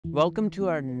Welcome to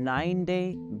our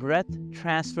 9-day breath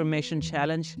transformation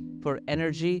challenge for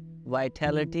energy,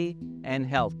 vitality, and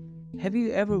health. Have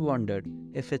you ever wondered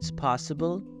if it's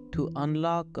possible to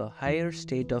unlock a higher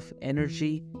state of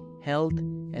energy, health,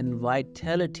 and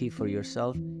vitality for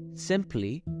yourself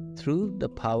simply through the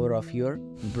power of your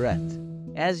breath?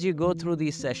 As you go through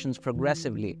these sessions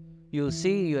progressively, you'll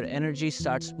see your energy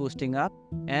starts boosting up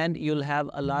and you'll have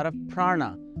a lot of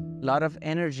prana, a lot of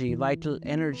energy, vital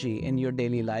energy in your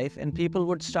daily life, and people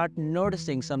would start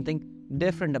noticing something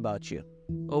different about you.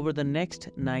 Over the next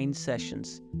 9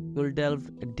 sessions, we'll delve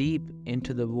deep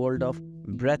into the world of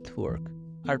breathwork.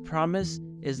 Our promise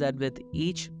is that with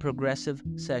each progressive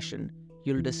session,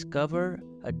 you'll discover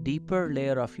a deeper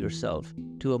layer of yourself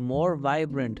to a more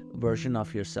vibrant version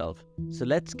of yourself. So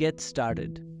let's get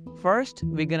started. First,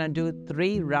 we're gonna do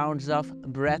 3 rounds of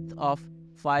breath of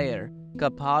fire,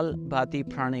 Kapalbhati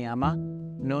Pranayama,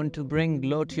 known to bring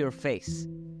glow to your face.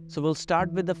 So we'll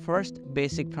start with the first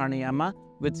basic pranayama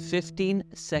with 15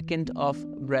 seconds of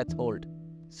breath hold.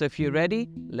 So if you're ready,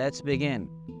 let's begin.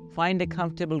 Find a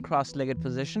comfortable cross-legged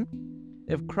position.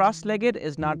 If cross-legged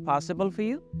is not possible for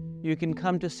you, you can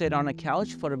come to sit on a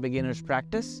couch for a beginner's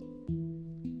practice.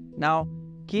 Now,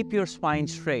 keep your spine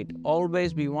straight.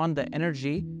 Always we want the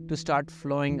energy to start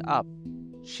flowing up.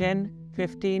 Chin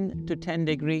 15 to 10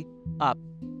 degree up.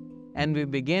 And we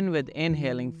begin with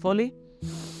inhaling fully.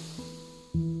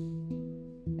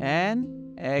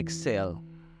 And exhale.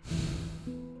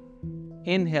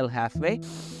 Inhale halfway.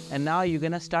 And now you're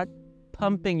going to start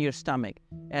pumping your stomach.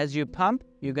 As you pump,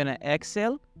 you're going to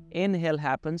exhale. Inhale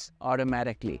happens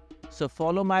automatically. So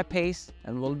follow my pace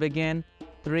and we'll begin.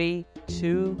 3,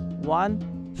 2,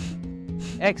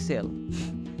 1. Exhale.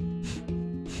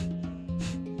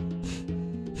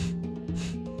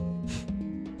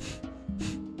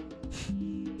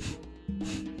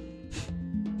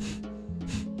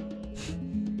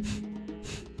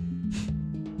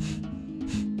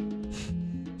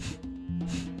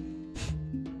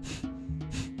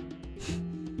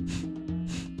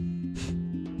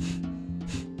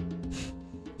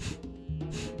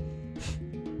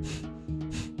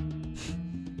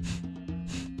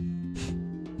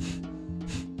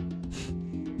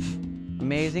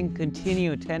 Amazing.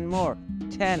 Continue. 10 more.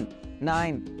 10,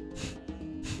 9.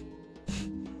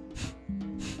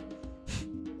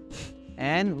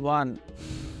 And 1.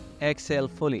 Exhale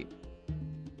fully.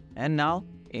 And now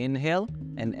inhale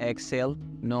and exhale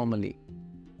normally.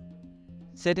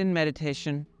 Sit in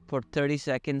meditation for 30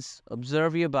 seconds.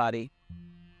 Observe your body.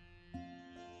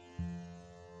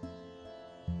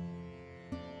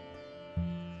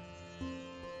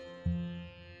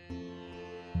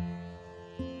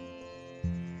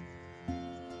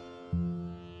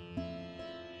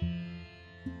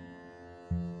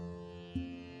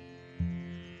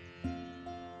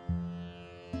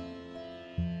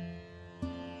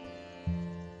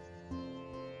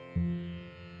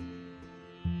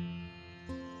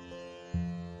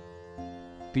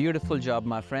 Beautiful job,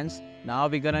 my friends. Now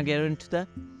we're gonna get into the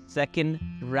second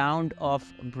round of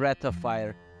breath of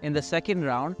fire. In the second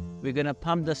round, we're gonna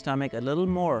pump the stomach a little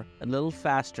more, a little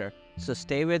faster. So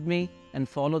stay with me and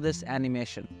follow this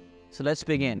animation. So let's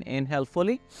begin. Inhale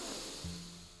fully.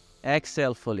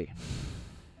 Exhale fully.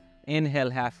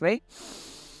 Inhale halfway.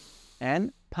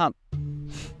 And pump.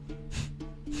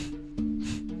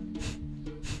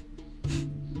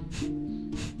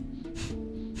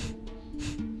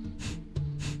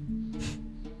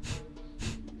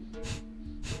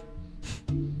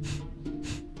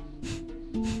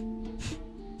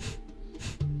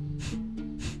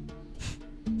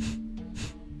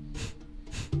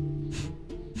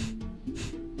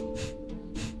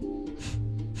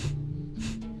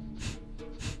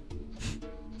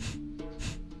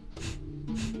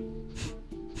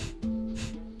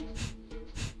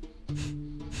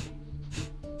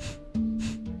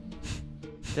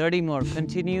 Thirty more.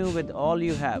 Continue with all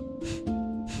you have.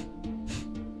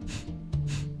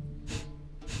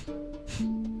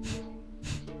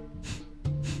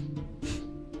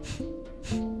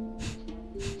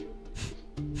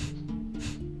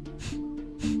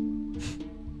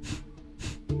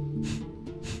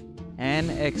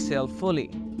 And exhale fully.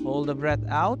 Hold the breath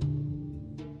out.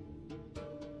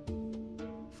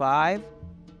 5,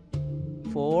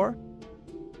 4,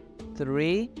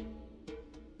 3,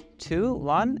 2,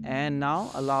 1, and now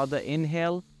allow the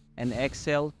inhale and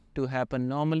exhale to happen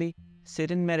normally.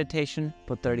 Sit in meditation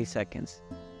for 30 seconds.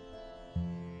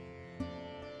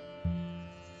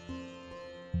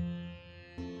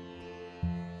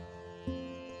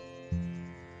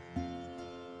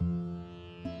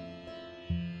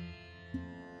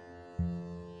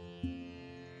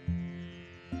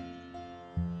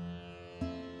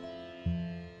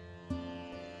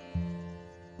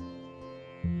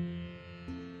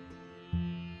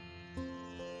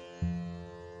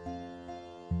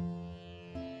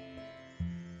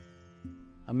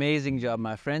 Amazing job,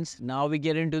 my friends. Now we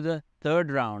get into the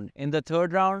third round. In the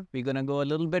third round, we're going to go a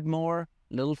little bit more,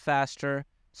 a little faster.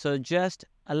 So just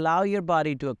allow your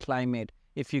body to acclimate.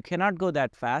 If you cannot go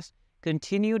that fast,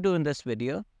 continue doing this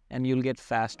video and you'll get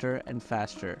faster and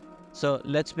faster. So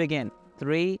let's begin.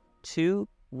 3, 2,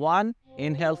 1.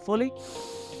 Inhale fully.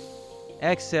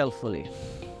 Exhale fully.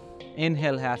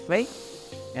 Inhale halfway.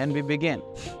 And we begin.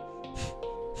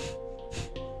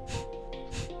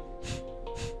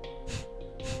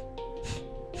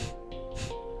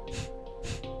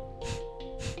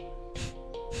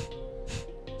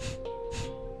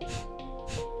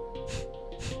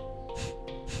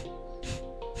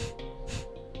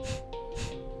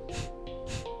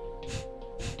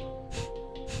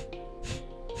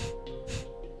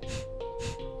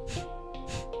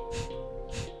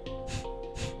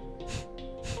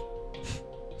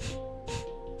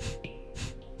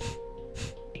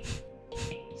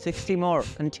 Sixty more.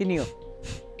 Continue.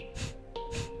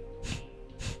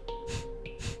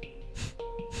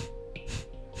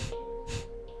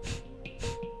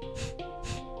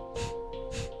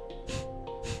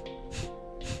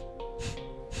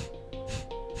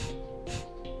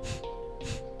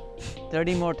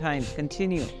 Thirty more times.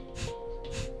 Continue.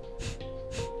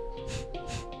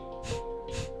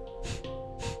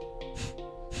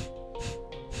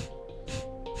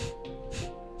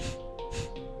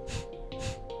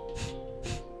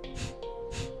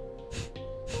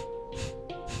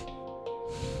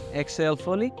 Exhale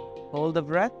fully. Hold the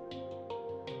breath.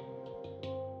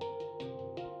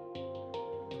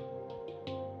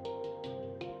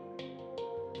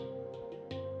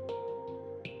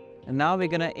 And now we're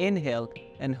going to inhale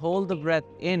and hold the breath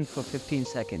in for 15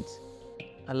 seconds.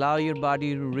 Allow your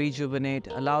body to rejuvenate.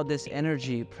 Allow this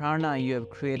energy, prana you have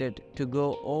created, to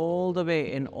go all the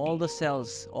way in all the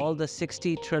cells, all the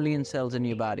 60 trillion cells in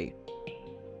your body.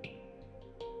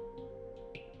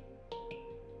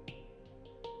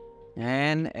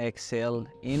 And exhale,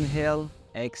 inhale,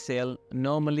 exhale.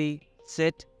 Normally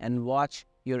sit and watch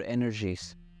your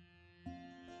energies.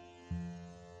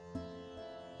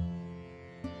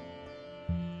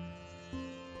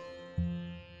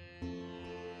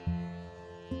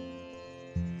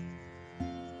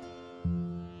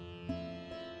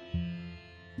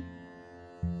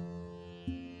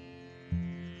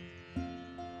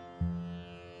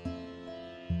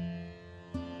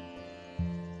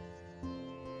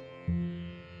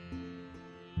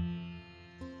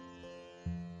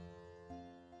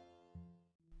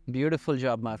 Beautiful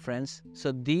job, my friends.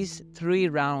 So these 3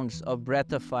 rounds of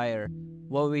breath of fire,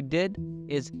 what we did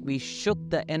is we shook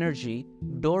the energy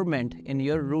dormant in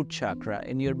your root chakra,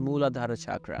 in your Muladhara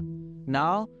chakra.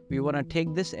 Now we want to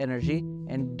take this energy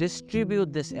and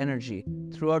distribute this energy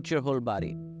throughout your whole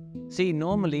body. See,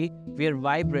 normally we are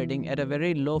vibrating at a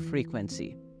very low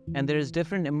frequency, and there is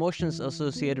different emotions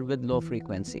associated with low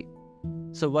frequency.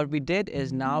 So what we did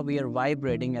is now we are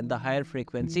vibrating at the higher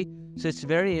frequency. So it's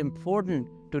very important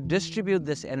to distribute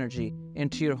this energy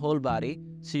into your whole body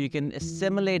so you can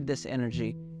assimilate this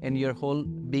energy in your whole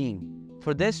being.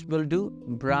 For this, we'll do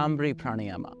Bhramari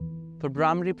Pranayama. For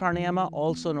Bhramari Pranayama,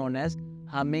 also known as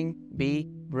humming bee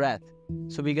breath.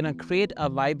 So we're going to create a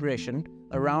vibration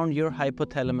around your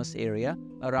hypothalamus area,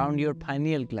 around your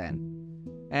pineal gland.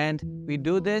 And we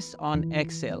do this on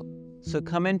exhale. So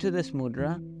come into this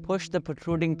mudra, push the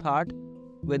protruding part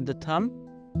with the thumb,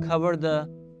 cover the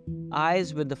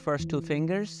eyes with the first 2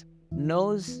 fingers,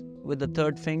 nose with the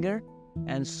 3rd finger,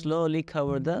 and slowly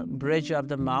cover the bridge of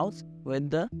the mouth with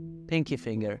the pinky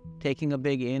finger. Taking a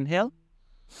big inhale.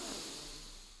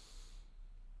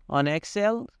 On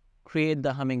exhale, create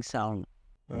the humming sound.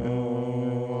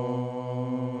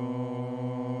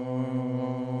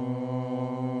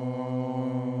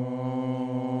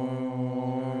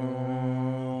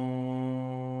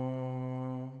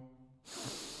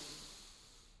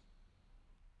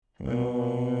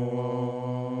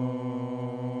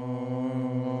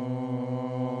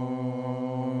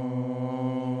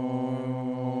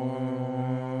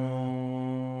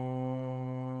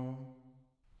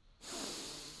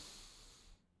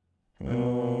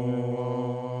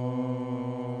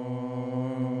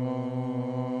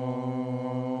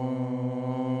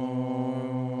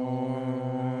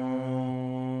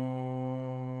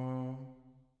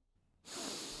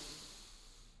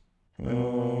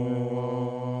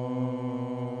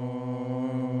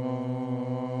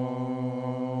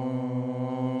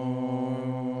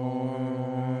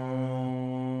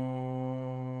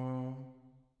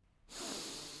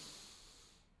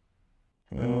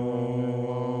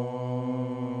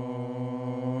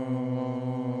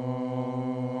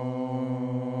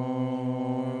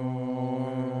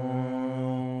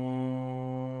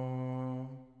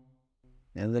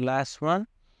 And the last one.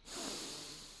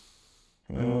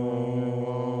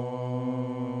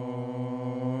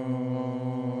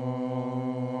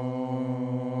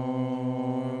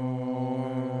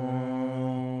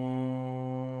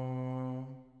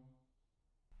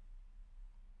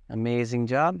 Amazing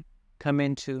job. Come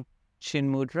into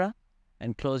Chin Mudra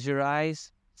and close your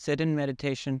eyes. Sit in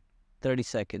meditation 30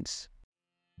 seconds.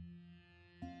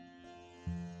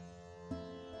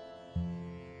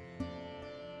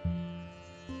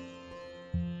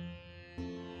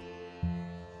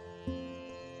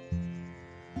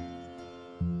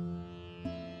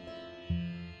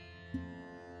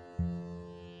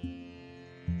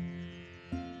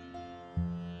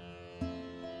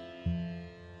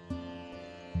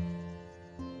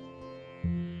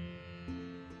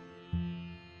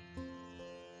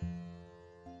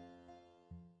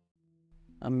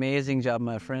 Amazing job,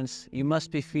 my friends. You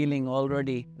must be feeling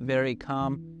already very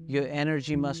calm. Your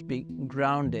energy must be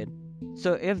grounded.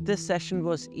 So if this session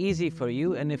was easy for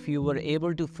you and if you were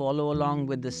able to follow along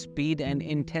with the speed and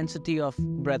intensity of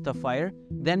Breath of Fire,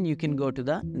 then you can go to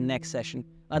the next session.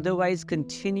 Otherwise,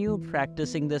 continue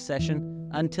practicing this session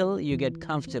until you get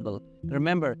comfortable.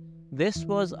 Remember, this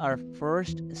was our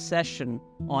first session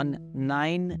on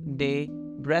 9-day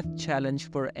breath challenge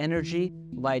for energy,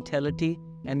 vitality,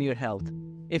 and your health.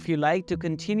 If you like to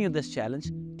continue this challenge,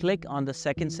 click on the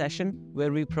second session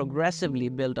where we progressively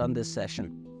build on this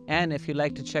session. And if you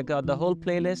like to check out the whole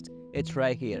playlist, it's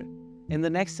right here. In the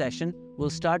next session, we'll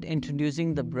start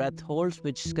introducing the breath holds,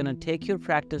 which is going to take your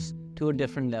practice to a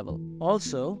different level.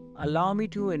 Also, allow me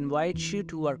to invite you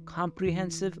to our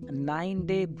comprehensive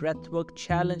 9-day Breathwork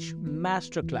Challenge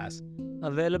Masterclass,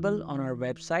 available on our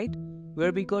website,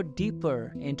 where we go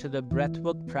deeper into the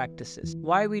breathwork practices,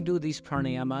 why we do these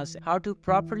pranayamas, how to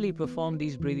properly perform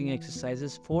these breathing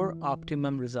exercises for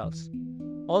optimum results.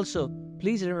 Also,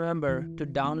 please remember to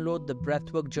download the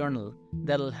Breathwork Journal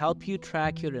that'll help you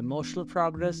track your emotional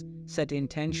progress, set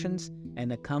intentions,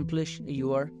 and accomplish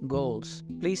your goals.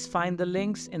 Please find the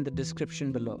links in the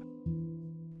description below.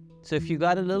 So if you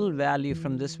got a little value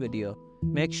from this video,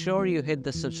 make sure you hit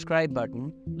the subscribe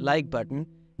button, like button,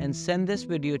 and send this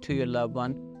video to your loved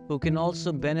one who can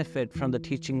also benefit from the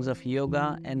teachings of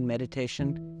yoga and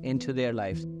meditation into their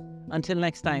lives. Until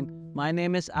next time, my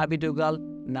name is Abidugal.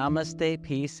 Namaste,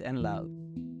 peace and love.